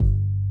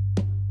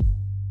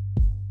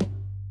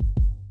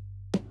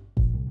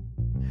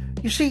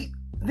You see,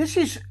 this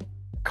is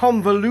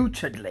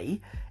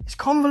convolutedly. Is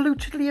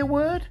convolutedly a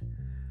word?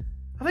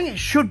 I think it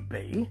should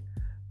be,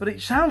 but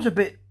it sounds a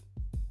bit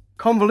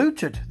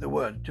convoluted, the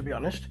word, to be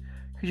honest,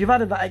 because you've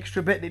added that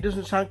extra bit and it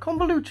doesn't sound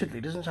convolutedly,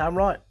 it doesn't sound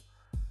right.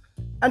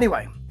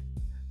 Anyway,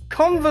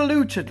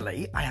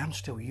 convolutedly, I am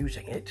still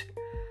using it.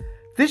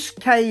 This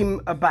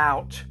came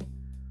about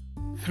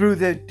through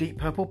the Deep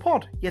Purple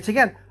pod. Yet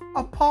again,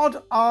 a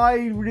pod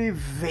I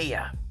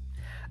revere.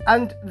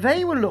 And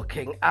they were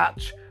looking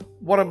at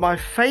one of my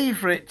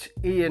favourite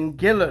Ian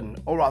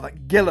Gillan, or rather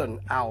Gillan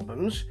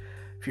albums,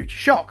 Future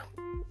Shock.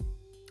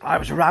 I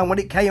was around when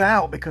it came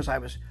out because I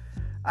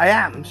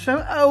am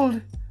so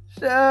old.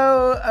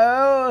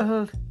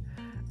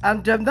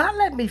 And that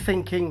led me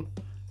thinking,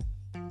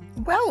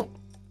 well,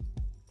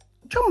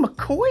 John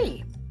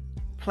McCoy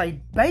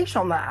played bass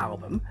on that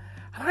album.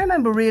 And I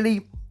remember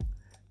really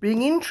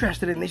being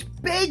interested in this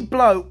big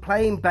bloke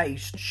playing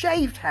bass,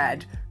 shaved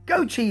head,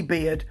 goatee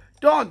beard,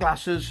 dark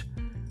glasses.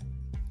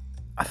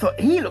 I thought,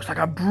 he looks like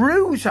a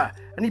bruiser,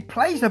 and he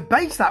plays the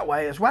bass that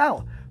way as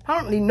well.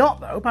 Apparently not,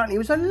 though. Apparently he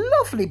was a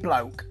lovely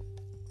bloke.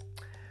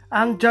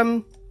 And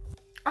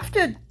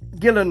after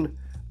Gillan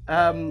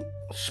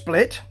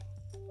split,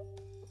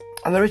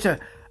 and there is a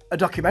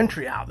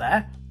documentary out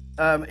there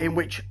in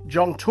which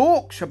John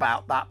talks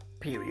about that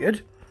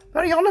period,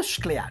 very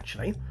honestly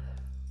actually,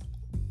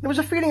 there was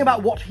a feeling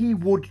about what he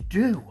would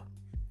do.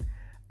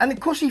 And of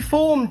course he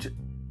formed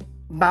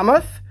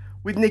Mammoth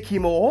with Nicky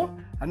Moore,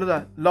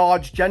 another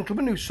large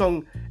gentleman who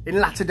sung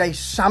in Latter Day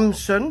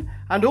Samson,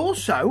 and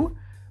also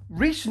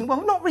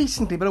not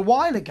recently, but a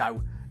while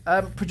ago,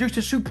 produced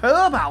a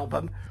superb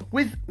album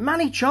with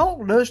Manny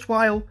Charlton,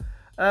 erstwhile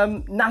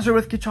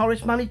Nazareth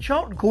guitarist Manny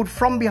Charlton, called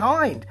From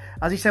Behind.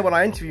 As he said when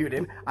I interviewed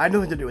him, I had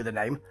nothing to do with the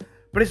name,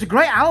 but it's a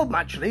great album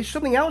actually. It's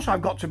something else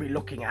I've got to be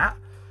looking at.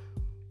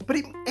 But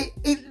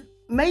it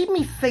made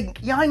me think,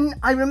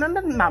 I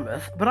remember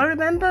Mammoth, but I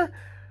remember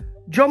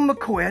John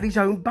McCoy had his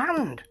own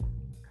band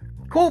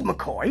called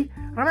McCoy.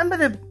 I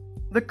remember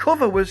the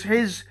cover was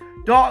his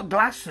dark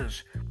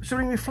glasses with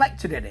something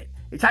reflected in it.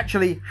 It's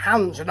actually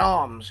hands and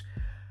arms.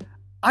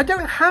 I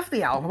don't have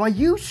the album, I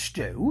used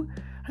to,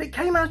 and it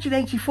came out in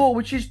 84,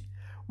 which is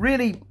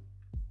really,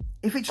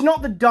 if it's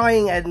not the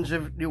dying ends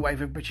of new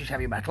wave of British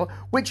heavy metal,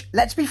 which,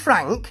 let's be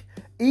frank,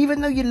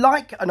 even though you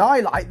like, and I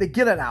like, the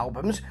Gillan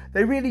albums,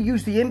 they really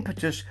use the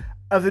impetus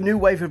of the new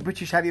wave of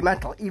British heavy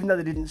metal, even though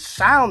they didn't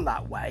sound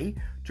that way,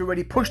 to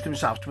really push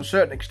themselves to a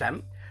certain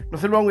extent.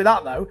 Nothing wrong with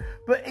that though,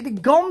 but it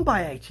had gone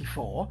by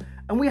 84,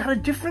 and we had a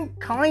different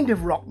kind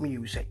of rock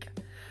music.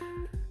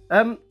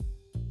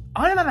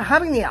 I remember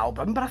having the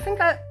album, but I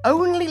think I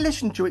only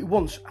listened to it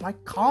once, and I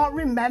can't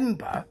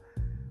remember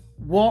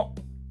what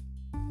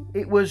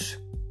it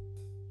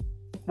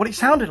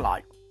sounded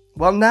like.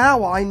 Well,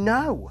 now I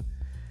know.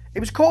 It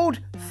was called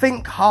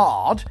Think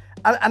Hard,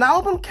 and an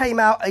album came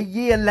out a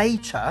year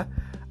later,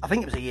 I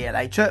think it was a year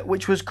later,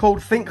 which was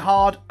called Think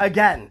Hard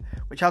Again,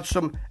 which had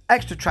some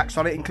extra tracks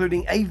on it,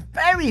 including a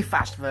very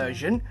fast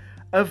version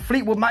of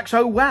Fleetwood Mac's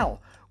Oh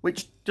Well,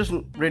 which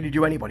doesn't really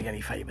do anybody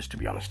any favours, to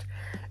be honest.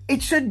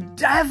 It's a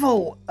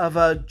devil of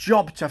a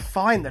job to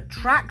find the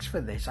tracks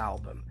for this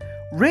album.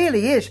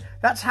 Really is.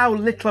 That's how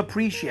little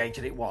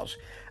appreciated it was.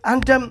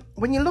 And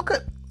when you look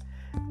at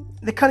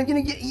the kind of,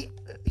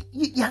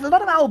 you had a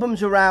lot of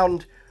albums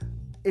around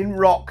in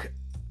rock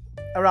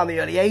around the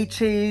early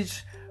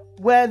 80s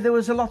where there were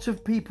a lot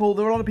of people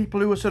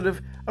who were sort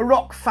of a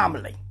rock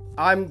family.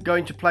 I'm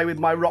going to play with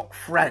my rock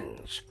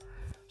friends.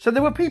 So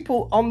there were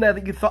people on there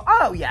that you thought,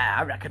 oh yeah,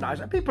 I recognise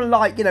that. People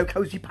like,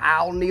 Cozy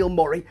Powell, Neil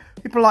Murray,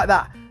 people like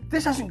that.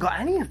 This hasn't got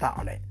any of that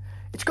on it.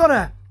 It's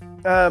got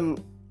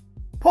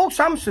Paul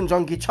Samson's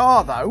on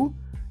guitar though.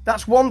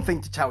 That's one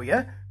thing to tell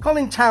you.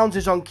 Colin Towns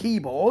is on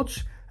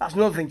keyboards. That's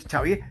another thing to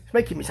tell you. It's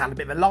making me sound a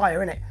bit of a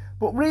liar, isn't it?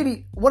 But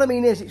really, what I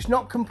mean is, it's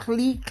not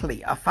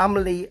completely a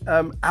family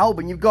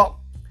album. You've got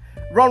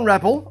Ron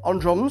Rebel on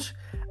drums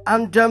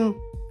and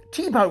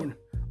T-Bone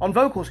on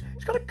vocals.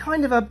 It's got a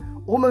kind of a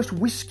almost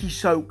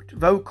whiskey-soaked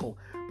vocal.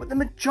 But the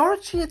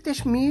majority of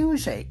this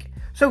music,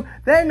 so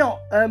they're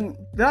not, the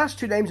last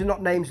two names are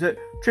not names that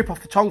trip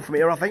off the tongue for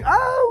me, or I think,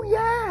 oh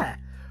yeah.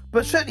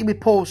 But certainly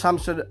with Paul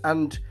Samson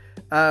and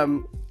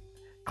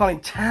Colin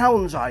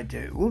Towns, I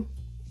do.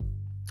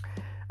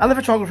 And the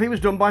photography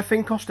was done by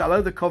Finn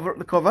Costello, the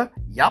cover,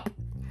 yup.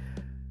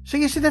 So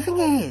you see, the thing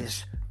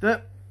is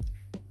that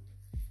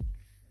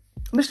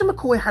Mr.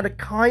 McCoy had a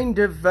kind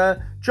of,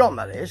 John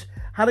that is,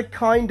 had a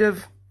kind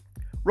of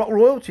rock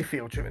royalty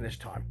feel to him this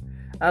time.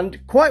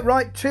 And quite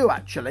right too,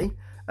 actually.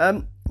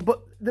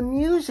 But the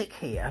music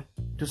here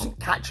doesn't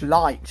catch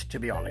light, to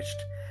be honest.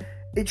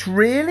 It's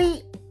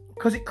really,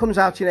 because it comes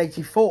out in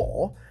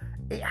 84,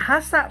 it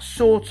has that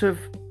sort of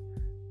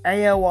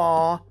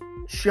AOR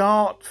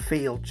chart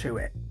feel to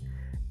it.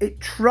 It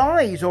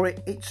tries, or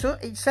it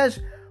says,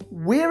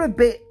 we're a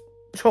bit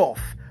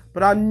tough,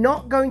 but I'm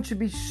not going to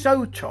be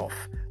so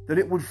tough that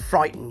it would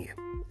frighten you.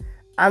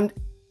 And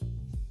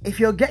if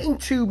you're getting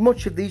too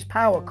much of these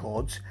power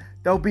chords,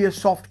 there'll be a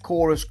soft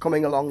chorus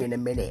coming along in a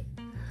minute.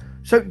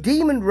 So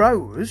Demon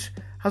Rose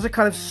has a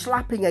kind of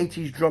slapping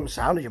 80s drum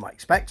sound, as you might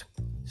expect.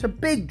 It's a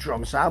big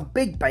drum sound,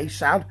 big bass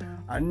sound.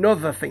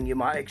 Another thing you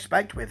might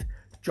expect with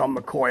John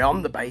McCoy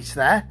on the bass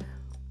there.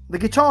 The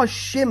guitars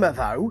shimmer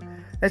though.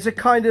 There's a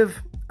kind of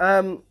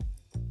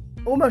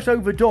almost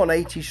overdone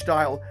 80s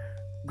style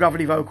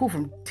gravity vocal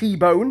from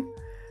T-Bone.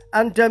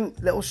 And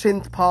little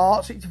synth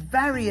parts. It's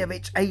very of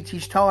its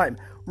 80s time.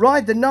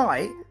 Ride the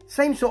Night,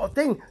 same sort of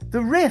thing.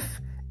 The riff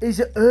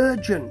is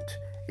urgent.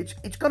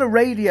 It's got a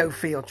radio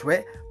feel to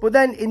it, but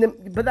then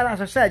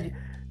as I said,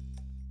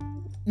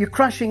 you're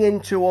crashing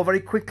into or very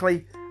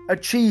quickly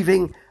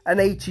achieving an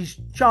 80s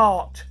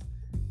chart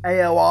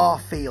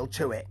AOR feel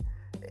to it.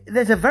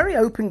 There's a very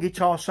open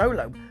guitar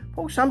solo.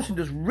 Paul Samson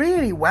does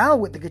really well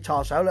with the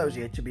guitar solos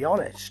here, to be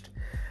honest.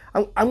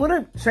 I'm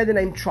going to say the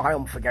name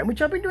Triumph again,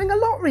 which I've been doing a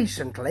lot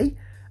recently.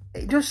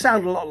 It does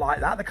sound a lot like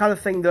that, the kind of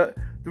thing that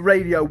the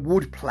radio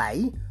would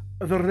play.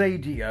 The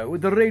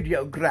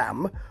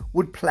radiogram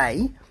would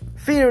play.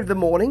 Fear of the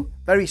Morning,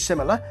 very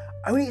similar.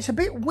 I mean, it's a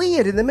bit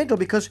weird in the middle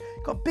because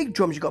you've got big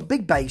drums, you've got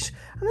big bass,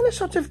 and then a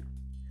sort of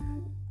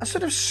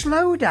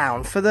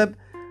slowdown for the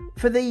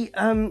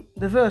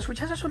verse, which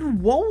has a sort of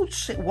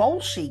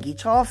waltzy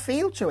guitar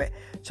feel to it.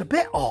 It's a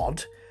bit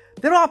odd.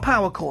 There are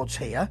power chords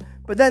here,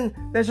 but then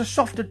there's a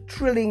softer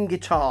trilling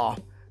guitar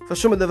for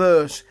some of the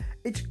verse.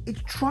 It's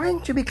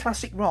trying to be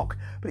classic rock,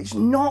 but it's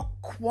not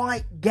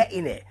quite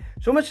getting it.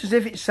 It's almost as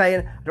if it's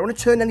saying, I don't want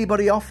to turn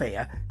anybody off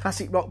here.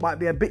 Classic rock might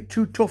be a bit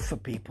too tough for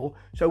people,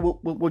 so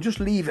we'll just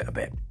leave it a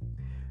bit.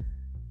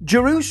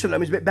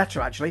 Jerusalem is a bit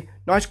better, actually.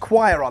 Nice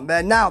choir on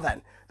there. Now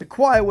then, the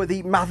choir were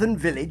the Mathen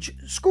Village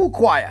School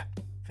Choir.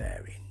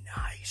 Very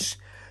nice.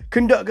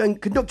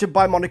 Conducted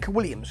by Monica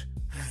Williams.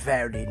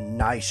 Very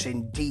nice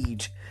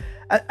indeed.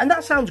 And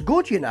that sounds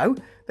good, you know.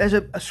 There's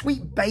a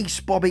sweet bass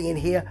bobbing in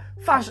here.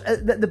 Fast.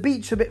 The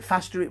beat's a bit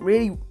faster. It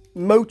really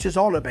motors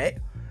on a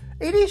bit.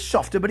 It is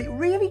softer, but it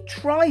really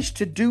tries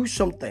to do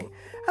something.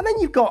 And then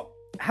you've got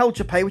Hell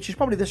to Pay, which is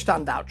probably the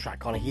standout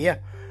track on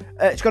here.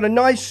 It's got a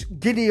nice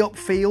giddy up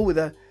feel with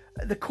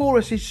the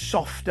chorus is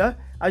softer,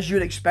 as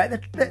you'd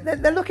expect.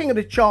 They're looking at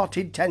a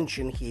charted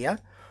tension here.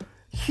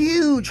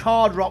 Huge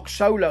hard rock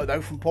solo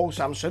though from Paul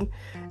Samson,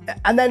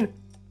 and then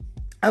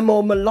a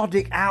more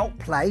melodic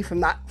outplay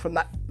from that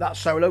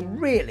solo.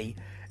 Really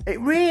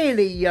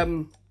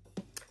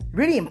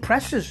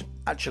impresses.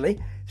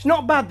 Actually, it's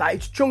not bad. That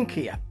it's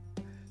chunkier.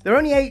 There are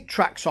only 8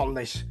 tracks on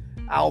this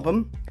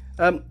album,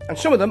 and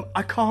some of them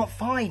I can't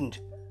find.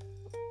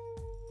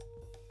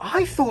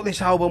 I thought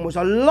this album was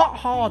a lot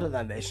harder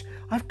than this.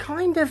 I've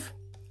kind of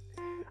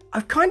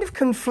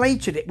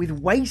conflated it with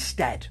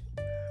Wasted,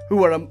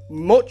 who are a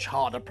much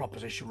harder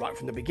proposition right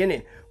from the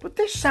beginning. But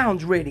this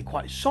sounds really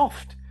quite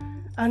soft,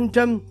 and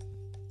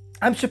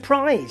I'm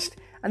surprised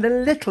and a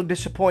little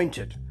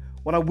disappointed.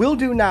 What I will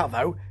do now,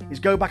 though, is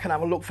go back and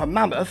have a look for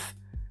Mammoth,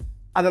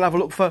 and then have a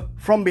look for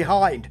From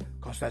Behind,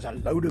 because there's a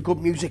load of good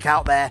music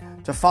out there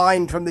to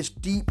find from this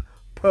Deep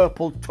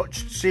Purple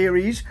Touched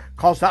series,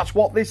 because that's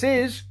what this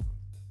is.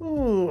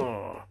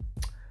 Not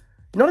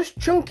as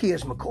chunky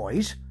as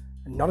McCoy's,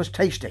 and not as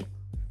tasty.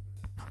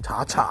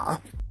 Ta-ta.